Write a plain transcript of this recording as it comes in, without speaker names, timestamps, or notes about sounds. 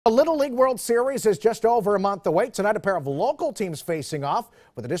The Little League World Series is just over a month away. Tonight, a pair of local teams facing off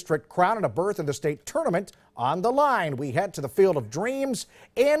with a district crown and a berth in the state tournament on the line. We head to the Field of Dreams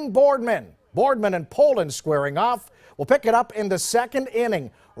in Boardman. Boardman and Poland squaring off. We'll pick it up in the second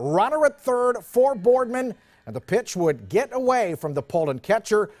inning. Runner at third for Boardman, and the pitch would get away from the Poland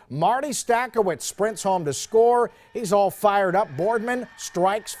catcher. Marty Stakowicz sprints home to score. He's all fired up. Boardman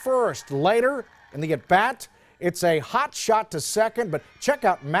strikes first. Later in the at-bat, it's a hot shot to second, but check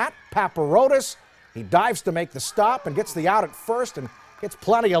out Matt Paparotis. He dives to make the stop and gets the out at first and gets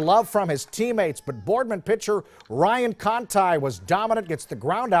plenty of love from his teammates. But Boardman pitcher Ryan Conti was dominant, gets the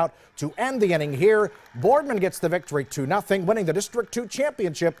ground out to end the inning here. Boardman gets the victory 2-0, winning the District 2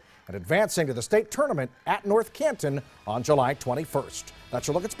 championship and advancing to the state tournament at North Canton on July 21st. That's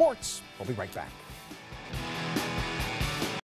your look at sports. We'll be right back.